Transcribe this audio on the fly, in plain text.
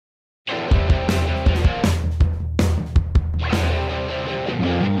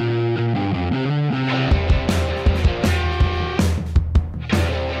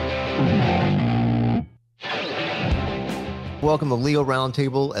welcome to Leo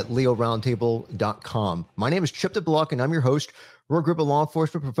Roundtable at leoroundtable.com. My name is Chip DeBlock, and I'm your host. We're a group of law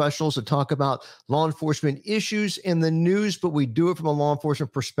enforcement professionals that talk about law enforcement issues in the news, but we do it from a law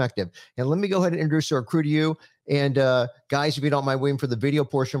enforcement perspective. And let me go ahead and introduce our crew to you. And guys, if you don't mind waiting for the video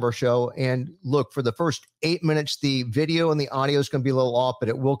portion of our show, and look, for the first 8 minutes, the video and the audio is going to be a little off, but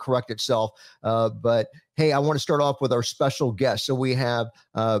it will correct itself. But hey, I want to start off with our special guest. So we have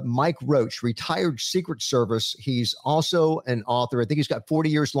Mike Roach, retired Secret Service. He's also an author. I think he's got 40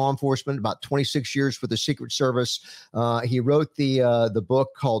 years law enforcement, about 26 years with the Secret Service. He wrote the book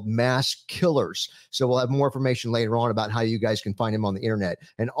called Mass Killers. So we'll have more information later on about how you guys can find him on the internet.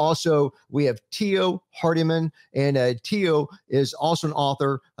 And also we have Tio Hardiman, and Tio is also an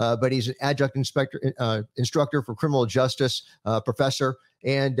author, but he's an adjunct instructor for criminal justice professor.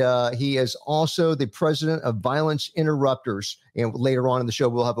 And he is also the president of Violence Interrupters. And later on in the show,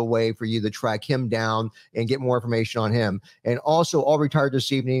 we'll have a way for you to track him down and get more information on him. And also, all retired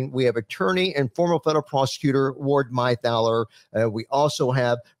this evening, we have attorney and former federal prosecutor Ward Mythaler. We also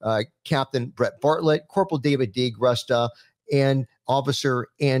have Captain Brett Bartlett, Corporal David D. Gresta, and Officer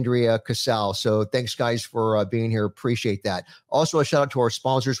Andrea Casal. So thanks, guys, for being here. Appreciate that. Also, a shout out to our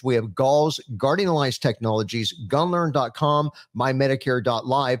sponsors. We have Galls, Guardian Alliance Technologies, Gunlearn.com,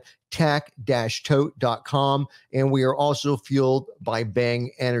 MyMedicare.live, tac-tote.com, and we are also fueled by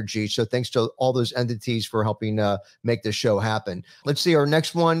Bang Energy. So thanks to all those entities for helping make this show happen. Let's see our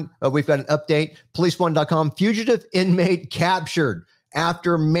next one. We've got an update. Police1.com, fugitive inmate captured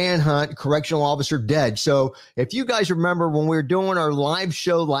after manhunt, correctional officer dead. So if you guys remember when we were doing our live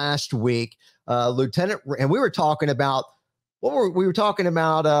show last week, Lieutenant, and we were talking about, we were talking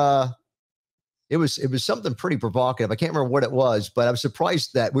about, it was something pretty provocative. I can't remember what it was, but I was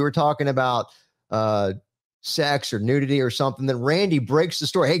surprised that we were talking about sex or nudity or something. Then Randy breaks the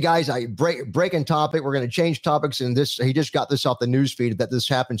story. Hey guys, breaking topic. We're going to change topics. And he just got this off the news feed that this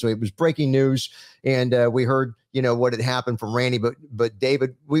happened. So it was breaking news. And we heard, what had happened from Randy, but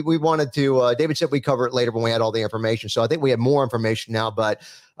David, we wanted to, David said we cover it later when we had all the information. So I think we have more information now, but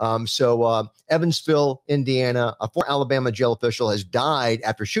Evansville, Indiana, a former Alabama jail official has died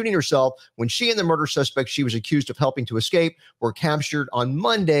after shooting herself when she and the murder suspect she was accused of helping to escape were captured on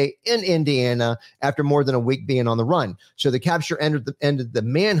Monday in Indiana after more than a week being on the run. So the capture ended the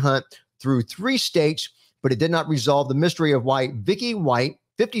manhunt through 3 states, but it did not resolve the mystery of why Vicky White,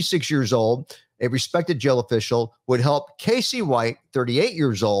 56 years old, a respected jail official, would help Casey White, 38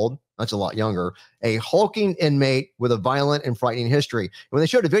 years old, that's a lot younger, a hulking inmate with a violent and frightening history. And when they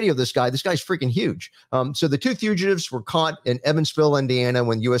showed a video of this guy's freaking huge. So the 2 fugitives were caught in Evansville, Indiana,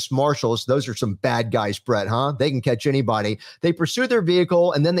 when U.S. Marshals, those are some bad guys, Brett, huh? They can catch anybody. They pursued their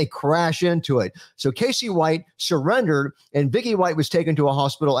vehicle and then they crash into it. So Casey White surrendered and Vicky White was taken to a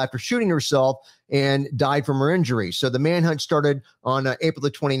hospital after shooting herself and died from her injuries. So the manhunt started on April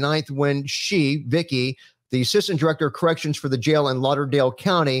the 29th when Vicky, the assistant director of corrections for the jail in Lauderdale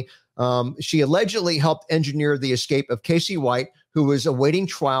County, she allegedly helped engineer the escape of Casey White, who was awaiting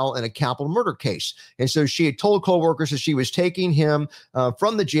trial in a capital murder case. And so she had told coworkers that she was taking him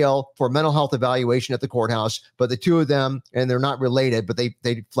from the jail for mental health evaluation at the courthouse, but the 2 of them, and they're not related, but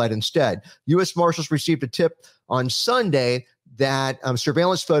they fled instead. U.S. Marshals received a tip on Sunday that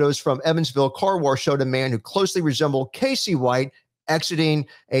surveillance photos from Evansville car wash showed a man who closely resembled Casey White exiting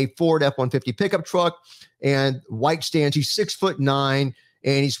a Ford F-150 pickup truck. And White stands, he's 6'9",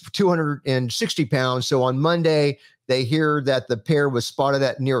 and he's 260 pounds. So on Monday, they hear that the pair was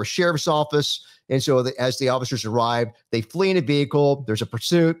spotted near a sheriff's office. And so as the officers arrive, they flee in a vehicle. There's a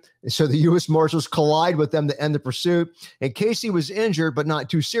pursuit. And so the U.S. Marshals collide with them to end the pursuit. And Casey was injured, but not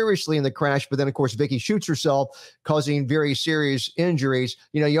too seriously in the crash. But then, of course, Vicky shoots herself, causing very serious injuries.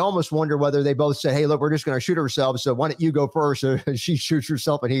 You almost wonder whether they both say, hey, look, we're just going to shoot ourselves. So why don't you go first? So she shoots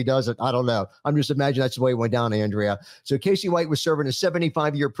herself and he doesn't. I don't know. I'm just imagining that's the way it went down, Andrea. So Casey White was serving a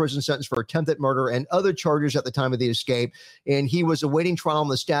 75-year prison sentence for attempted murder and other charges at the time of the escape. And he was awaiting trial on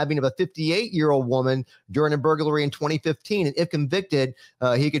the stabbing of a 58-year-old woman during a burglary in 2015. And if convicted,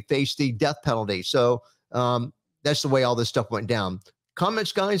 he could face the death penalty. So that's the way all this stuff went down.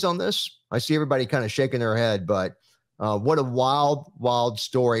 Comments, guys, on this? I see everybody kind of shaking their head, but what a wild, wild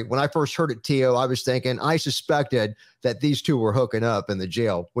story. When I first heard it, Tio, I was thinking, I suspected that these 2 were hooking up in the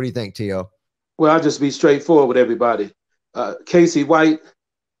jail. What do you think, Tio? Well, I'll just be straightforward with everybody. Casey White,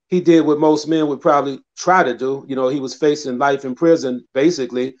 he did what most men would probably try to do. He was facing life in prison,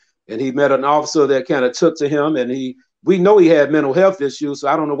 basically, and he met an officer that kind of took to him, and we know he had mental health issues, so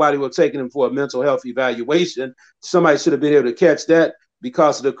I don't know why they were taking him for a mental health evaluation. Somebody should have been able to catch that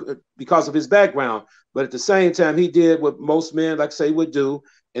because of his background. But at the same time, he did what most men, like I say, would do.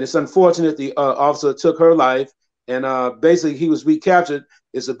 And it's unfortunate the officer took her life. and basically he was recaptured.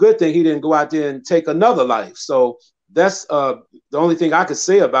 It's a good thing he didn't go out there and take another life. So that's the only thing I could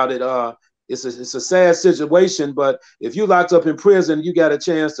say about it. It's a sad situation, but if you locked up in prison, you got a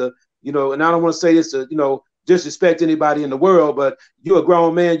chance to, and I don't want to say this to, disrespect anybody in the world, but you're a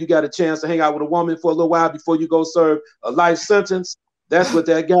grown man, you got a chance to hang out with a woman for a little while before you go serve a life sentence. That's what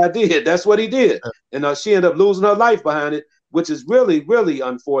that guy did. That's what he did. And she ended up losing her life behind it, which is really, really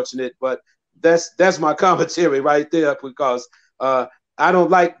unfortunate. But that's my commentary right there, because I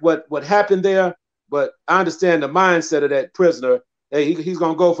don't like what happened there, but I understand the mindset of that prisoner. Hey, he's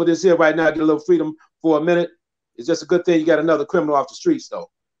going to go for this here right now, get a little freedom for a minute. It's just a good thing you got another criminal off the streets, though.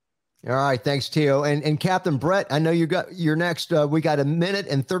 All right. Thanks, Tio. And Captain Brett, I know you're next. We got 1 minute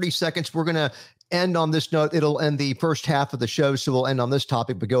and 30 seconds. We're going to end on this note. It'll end the first half of the show, so we'll end on this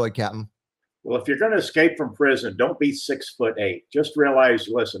topic, but go ahead, Captain. Well, if you're going to escape from prison, don't be 6'8". Just realize,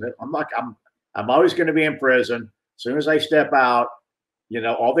 listen, I'm always going to be in prison. As soon as I step out,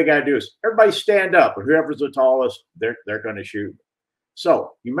 all they got to do is everybody stand up, and whoever's the tallest, they're going to shoot.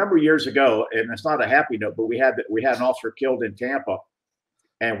 So you remember years ago, and it's not a happy note, but we had an officer killed in Tampa,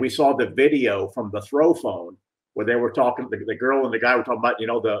 and we saw the video from the throw phone where they were talking, the girl and the guy were talking about,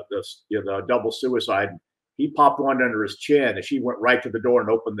 the double suicide. He popped one under his chin, and she went right to the door and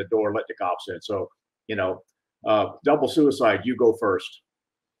opened the door, let the cops in. So, double suicide, you go first.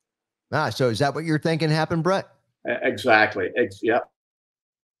 So is that what you're thinking happened, Brett? Exactly. Yep.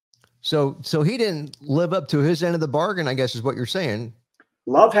 So he didn't live up to his end of the bargain, I guess is what you're saying.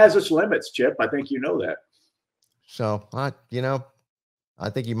 Love has its limits, Chip. I think you know that. So, I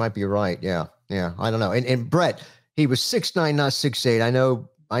think you might be right. Yeah. I don't know. And Brett, he was 6'9", not 6'8".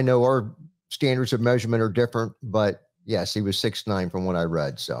 I know our standards of measurement are different, but yes, he was 6'9" from what I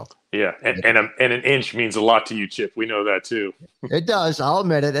read. So yeah, and an inch means a lot to you, Chip. We know that too. It does. I'll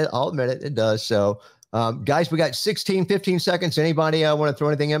admit it. It does. So, guys, we got 15 seconds. Anybody want to throw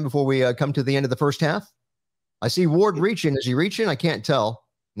anything in before we come to the end of the first half? I see Ward reaching. Is he reaching? I can't tell.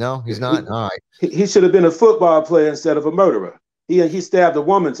 No, he's not. All right. He should have been a football player instead of a murderer. He stabbed a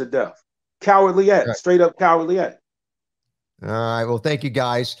woman to death. Cowardly act. Right. Straight up cowardly act. All right. Well, thank you,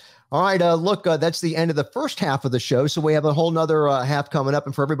 guys. All right. Look, that's the end of the first half of the show. So we have a whole nother half coming up.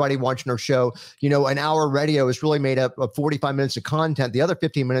 And for everybody watching our show, an hour radio is really made up of 45 minutes of content. The other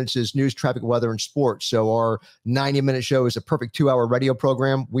 15 minutes is news, traffic, weather, and sports. So our 90-minute show is a perfect 2-hour radio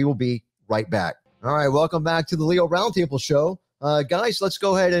program. We will be right back. All right. Welcome back to the Leo Roundtable Show. Guys, let's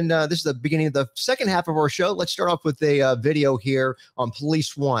go ahead and this is the beginning of the second half of our show. Let's start off with a video here on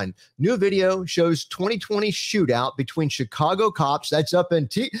Police One. New video shows 2020 shootout between Chicago cops, that's up in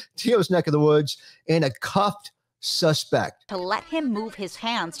Tio's neck of the woods, and a cuffed suspect. To let him move his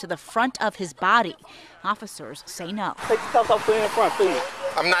hands to the front of his body. Officers say no. Take the cuffs off, put it in the front, please.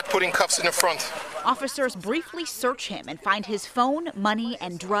 I'm not putting cuffs in the front. Officers briefly search him and find his phone, money,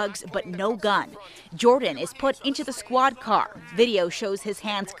 and drugs, but no gun. Jordan is put into the squad car. Video shows his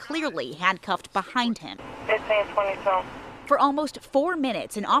hands clearly handcuffed behind him. 15-22. For almost 4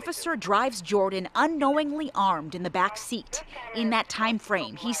 minutes, an officer drives Jordan unknowingly armed in the back seat. In that time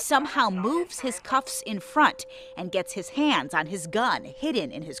frame, he somehow moves his cuffs in front and gets his hands on his gun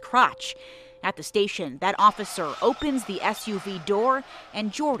hidden in his crotch. At the station, that officer opens the SUV door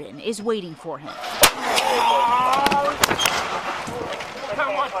and Jordan is waiting for him.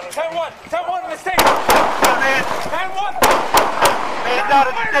 10-1 in the station. 10-1.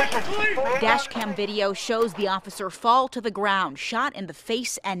 Dashcam video shows the officer fall to the ground, shot in the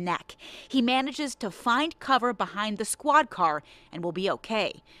face and neck. He manages to find cover behind the squad car and will be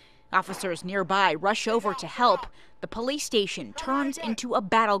okay. Officers nearby rush over to help. The police station turns into a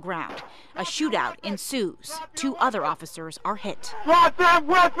battleground. A shootout ensues. 2 other officers are hit. Drop that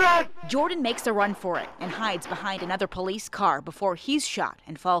weapon! Jordan makes a run for it and hides behind another police car before he's shot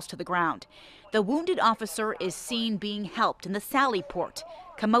and falls to the ground. The wounded officer is seen being helped in the Sally Port.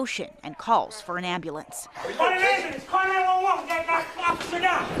 Commotion and calls for an ambulance.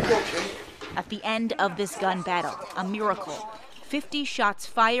 At the end of this gun battle, a miracle. 50 shots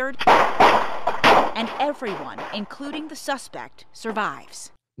fired, and everyone, including the suspect, survives.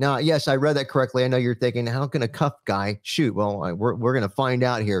 Now, yes, I read that correctly. I know you're thinking, how can a cuff guy shoot? Well, we're going to find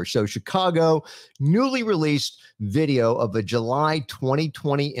out here. So Chicago, newly released video of a July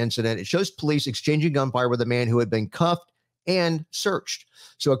 2020 incident. It shows police exchanging gunfire with a man who had been cuffed and searched.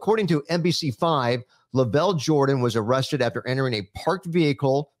 So according to NBC5, Lavelle Jordan was arrested after entering a parked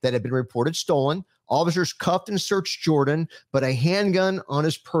vehicle that had been reported stolen. Officers cuffed and searched Jordan, but a handgun on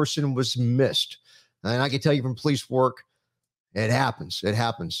his person was missed. And I can tell you from police work, It happens. It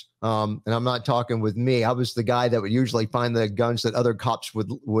happens. And I'm not talking with me. I was the guy that would usually find the guns that other cops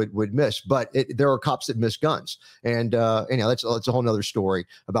would miss. But there are cops that miss guns, and that's a whole nother story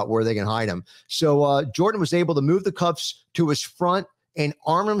about where they can hide them. So Jordan was able to move the cuffs to his front and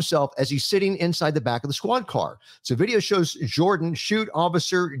arm himself as he's sitting inside the back of the squad car. So video shows Jordan shoot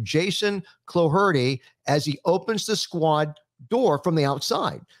Officer Jason Cloherty as he opens the squad door from the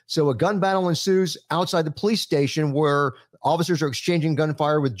outside. So a gun battle ensues outside the police station where officers are exchanging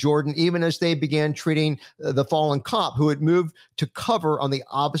gunfire with Jordan, even as they began treating the fallen cop who had moved to cover on the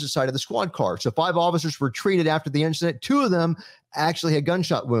opposite side of the squad car. So 5 officers were treated after the incident. 2 of them actually had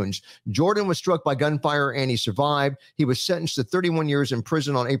gunshot wounds. Jordan was struck by gunfire and he survived. He was sentenced to 31 years in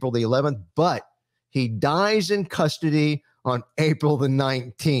prison on April the 11th, but he dies in custody on April the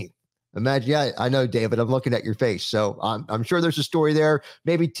 19th. Imagine, yeah, I know, David, I'm looking at your face. So I'm sure there's a story there.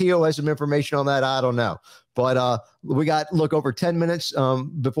 Maybe Tio has some information on that. I don't know. But we got, over 10 minutes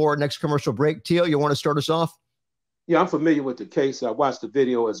before our next commercial break. Tio, you want to start us off? Yeah, I'm familiar with the case. I watched the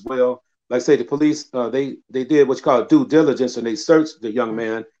video as well. Like I say, the police, they did what's called due diligence, and they searched the young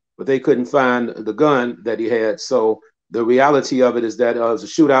man, but they couldn't find the gun that he had. So the reality of it is that it was a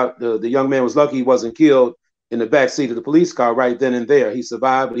shootout. The young man was lucky he wasn't killed in the back seat of the police car right then and there. He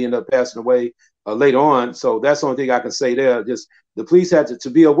survived, but he ended up passing away later on. So that's the only thing I can say there. Just the police had to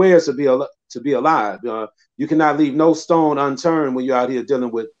be aware to be alive. You cannot leave no stone unturned when you're out here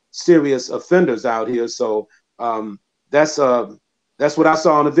dealing with serious offenders out here. So that's what I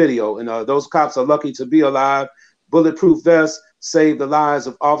saw in the video. And those cops are lucky to be alive. Bulletproof vests save the lives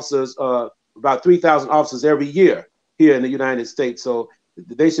of officers, about 3,000 officers every year here in the United States. So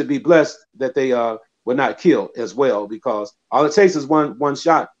they should be blessed that they were not killed as well, because all it takes is one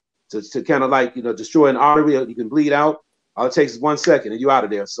shot to kind of destroy an artery. You can bleed out. All it takes is 1 second and you're out of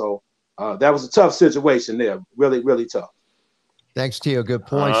there. So that was a tough situation there. Really, really tough. Thanks, Tio. Good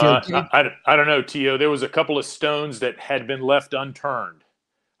point. I don't know, Tio. There was a couple of stones that had been left unturned,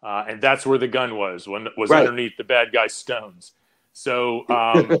 and that's where the gun was right underneath the bad guy's stones. So,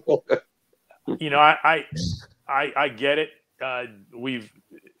 I get it.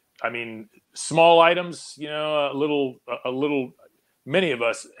 Small items, a little. Many of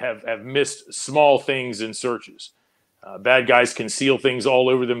us have missed small things in searches. Bad guys conceal things all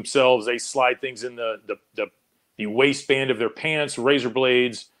over themselves. They slide things in the waistband of their pants, razor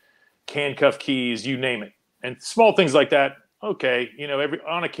blades, handcuff keys, you name it. And small things like that, okay,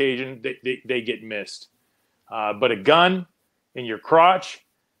 on occasion they get missed. But a gun in your crotch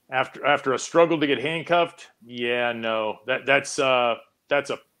after a struggle to get handcuffed, yeah, no, that's a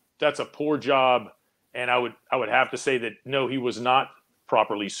poor job. And I would have to say that no, he was not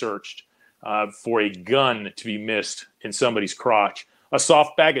properly searched for a gun to be missed in somebody's crotch. A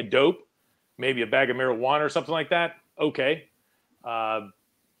soft bag of dope, maybe a bag of marijuana or something like that, okay. A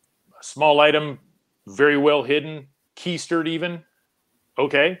small item, very well hidden, keistered even,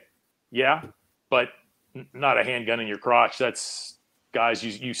 okay, yeah, but not a handgun in your crotch. That's, guys,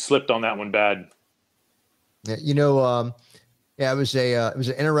 you slipped on that one bad. Yeah, yeah, it was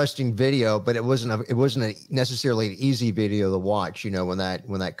an interesting video, but it wasn't necessarily an easy video to watch. When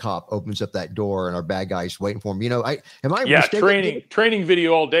that cop opens up that door and our bad guy's waiting for him. Mistaken? Training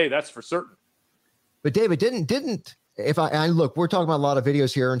video all day. That's for certain. But David didn't. If I look, we're talking about a lot of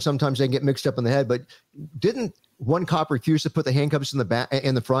videos here, and sometimes they get mixed up in the head. But didn't one cop refuse to put the handcuffs in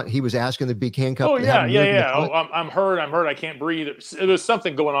the front? He was asking to be handcuffed. Oh yeah. Oh, I'm hurt. I can't breathe. There's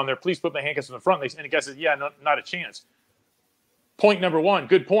something going on there. Please put my handcuffs in the front. And the guy says, yeah, not a chance. Point number one,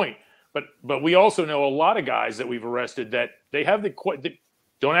 good point. But we also know a lot of guys that we've arrested that they have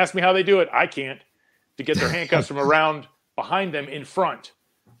don't ask me how they do it. I can't, to get their handcuffs from around behind them in front.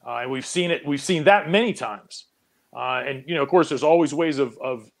 And we've seen it. We've seen that many times. And of course, there's always ways of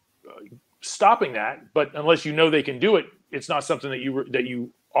stopping that. But unless they can do it, it's not something that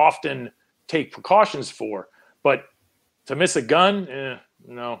you often take precautions for. But to miss a gun,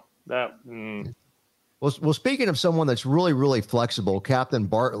 no, that. Well, speaking of someone that's really, really flexible, Captain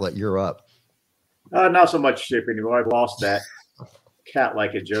Bartlett, you're up. Not so much shipping anymore. I've lost that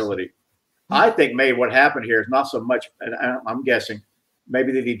cat-like agility. I think maybe what happened here is not so much, and I'm guessing,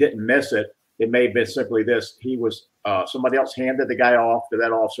 maybe that he didn't miss it. It may have been simply this. He was, somebody else handed the guy off to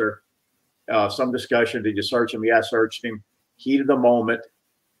that officer. Some discussion. Did you search him? Yeah, I searched him. Heat of the moment.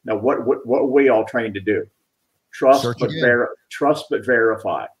 Now, what are we all trained to do? Trust but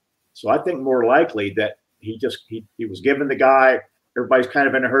verify. So I think more likely that he was giving the guy, everybody's kind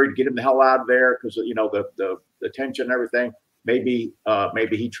of in a hurry to get him the hell out of there because the tension and everything. Maybe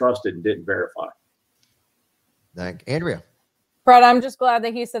he trusted and didn't verify. Thank Andrea. Brett, I'm just glad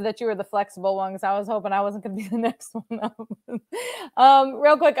that he said that you were the flexible one, because I was hoping I wasn't going to be the next one up.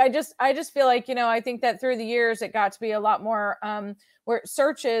 Real quick, I just feel like, I think that through the years it got to be a lot more where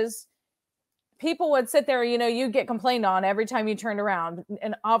searches, people would sit there, you'd get complained on every time you turned around,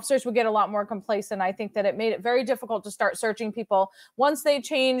 and officers would get a lot more complacent. I think that it made it very difficult to start searching people. Once they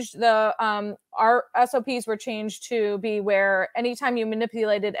changed our SOPs were changed to be where anytime you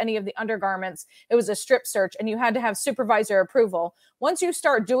manipulated any of the undergarments, it was a strip search and you had to have supervisor approval. Once you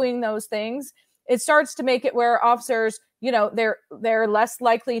start doing those things, it starts to make it where officers, they're less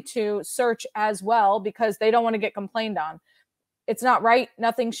likely to search as well because they don't want to get complained on. It's not right.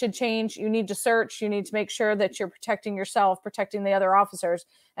 Nothing should change. You need to search. You need to make sure that you're protecting yourself, protecting the other officers.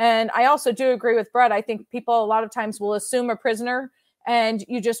 And I also do agree with Brett. I think people a lot of times will assume a prisoner and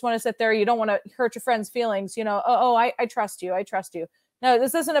you just want to sit there. You don't want to hurt your friend's feelings. I trust you. I trust you. No,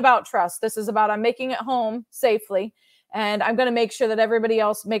 this isn't about trust. This is about I'm making it home safely. And I'm going to make sure that everybody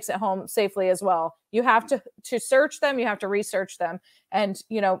else makes it home safely as well. You have to search them. You have to research them. And,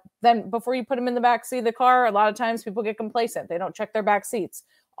 then before you put them in the back seat of the car, a lot of times people get complacent. They don't check their back seats.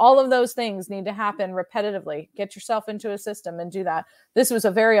 All of those things need to happen repetitively. Get yourself into a system and do that. This was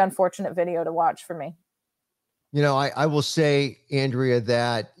a very unfortunate video to watch for me. I will say, Andrea,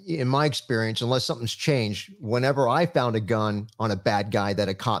 that in my experience, unless something's changed, whenever I found a gun on a bad guy that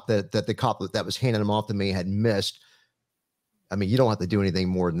the cop that was handing him off to me had missed, I mean, you don't have to do anything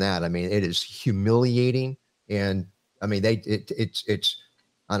more than that. I mean, it is humiliating. And I mean, it's,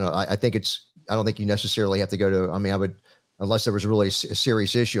 I don't know. I don't think you necessarily have to go to, unless there was really a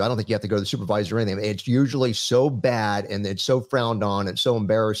serious issue, I don't think you have to go to the supervisor or anything. I mean, it's usually so bad and it's so frowned on and so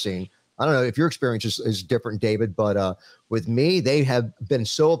embarrassing. I don't know if your experience is different, David, but with me, they have been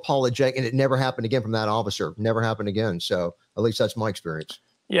so apologetic and it never happened again from that officer. Never happened again. So at least that's my experience.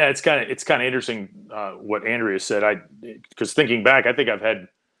 Yeah, it's kind of interesting what Andrea said. Because thinking back, I think I've had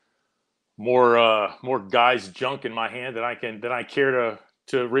more guys' junk in my hand than I care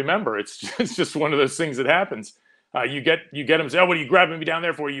to remember. It's just one of those things that happens. You get them say, "Oh, what are you grabbing me down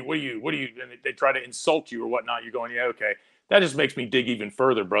there for? What are you?" And they try to insult you or whatnot. You're going, "Yeah, okay." That just makes me dig even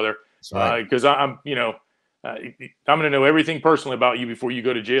further, brother. Because I'm going to know everything personally about you before you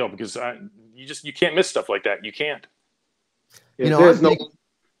go to jail, because you can't miss stuff like that. You can't.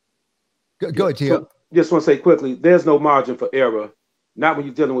 Go ahead, Tio. Just want to say quickly, there's no margin for error. Not when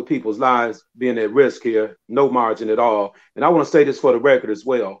you're dealing with people's lives being at risk here. No margin at all. And I want to say this for the record as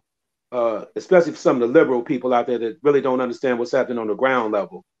well, especially for some of the liberal people out there that really don't understand what's happening on the ground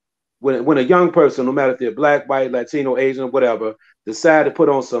level. When a young person, no matter if they're black, white, Latino, Asian, or whatever, decide to put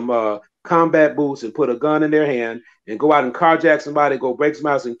on some combat boots and put a gun in their hand and go out and carjack somebody, go break some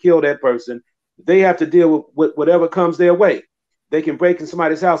house and kill that person, they have to deal with whatever comes their way. They can break in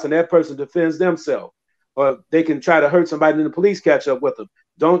somebody's house and that person defends themselves. Or they can try to hurt somebody and the police catch up with them.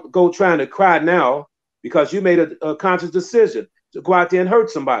 Don't go trying to cry now because you made a conscious decision to go out there and hurt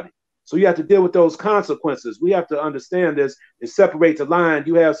somebody. So you have to deal with those consequences. We have to understand this and separate the line.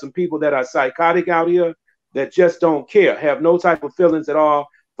 You have some people that are psychotic out here that just don't care, have no type of feelings at all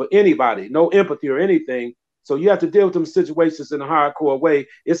for anybody, no empathy or anything. So you have to deal with them situations in a hardcore way.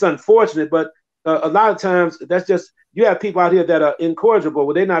 It's unfortunate, but a lot of times that's just, you have people out here that are incorrigible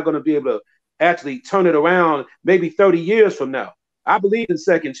where they're not going to be able to actually turn it around maybe 30 years from now. I believe in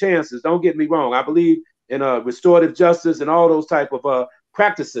second chances. Don't get me wrong. I believe in restorative justice and all those type of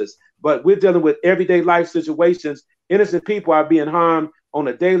practices. But we're dealing with everyday life situations. Innocent people are being harmed on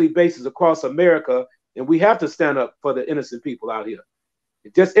a daily basis across America. And we have to stand up for the innocent people out here.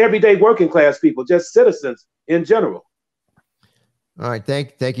 Just everyday working class people, just citizens in general. All right.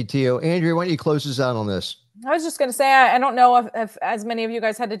 Thank you, Tio. Andrea, why don't you close us out on this? I was just going to say, I don't know if as many of you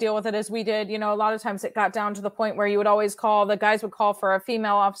guys had to deal with it as we did. A lot of times it got down to the point where you would always the guys would call for a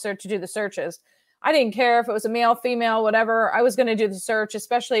female officer to do the searches. I didn't care if it was a male, female, whatever. I was going to do the search,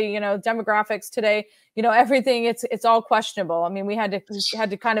 especially, demographics today, everything, it's all questionable. I mean, we had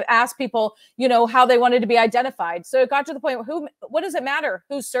to kind of ask people, how they wanted to be identified. So it got to the point where what does it matter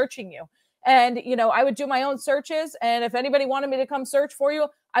who's searching you? And, I would do my own searches. And if anybody wanted me to come search for you,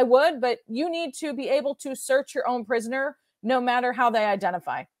 I would. But you need to be able to search your own prisoner, no matter how they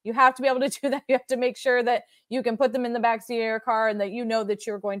identify. You have to be able to do that. You have to make sure that you can put them in the backseat of your car and that that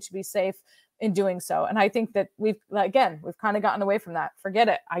you're going to be safe in doing so. And I think that we've kind of gotten away from that. Forget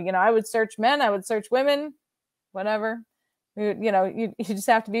it. I would search men. I would search women, whatever. You just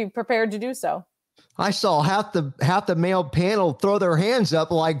have to be prepared to do so. I saw half the male panel throw their hands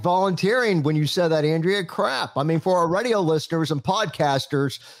up like volunteering when you said that, Andrea. Crap. I mean, for our radio listeners and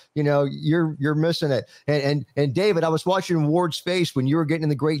podcasters, you're missing it. And David, I was watching Ward's face when you were getting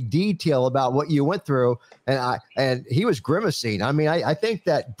into great detail about what you went through, and he was grimacing. I mean, I think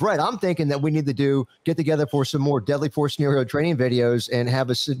that, Brett, I'm thinking that we need to get together for some more Deadly Force scenario training videos and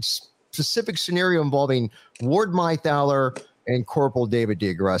have a specific scenario involving Ward Mythaler and Corporal David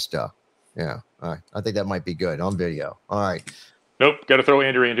D'Agresta. Yeah. All right. I think that might be good on video. All right. Nope. Got to throw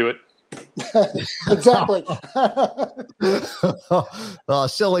Andrea into it. Exactly.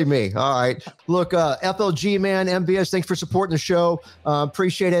 Silly me. All right. Look, FLG, man, MVS, thanks for supporting the show.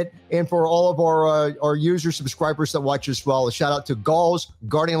 Appreciate it. And for all of our users, subscribers that watch as well, a shout out to Galls,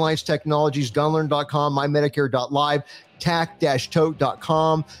 Guardian Alliance Technologies, gunlearn.com, mymedicare.live,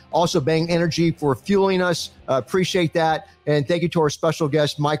 tac-tote.com. Also, Bang Energy for fueling us. Appreciate that. And thank you to our special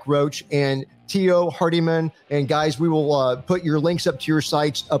guest, Mike Roach and Tio Hardiman. And guys, we will put your links up to your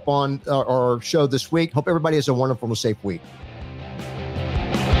sites up on our show this week. Hope everybody has a wonderful and safe week.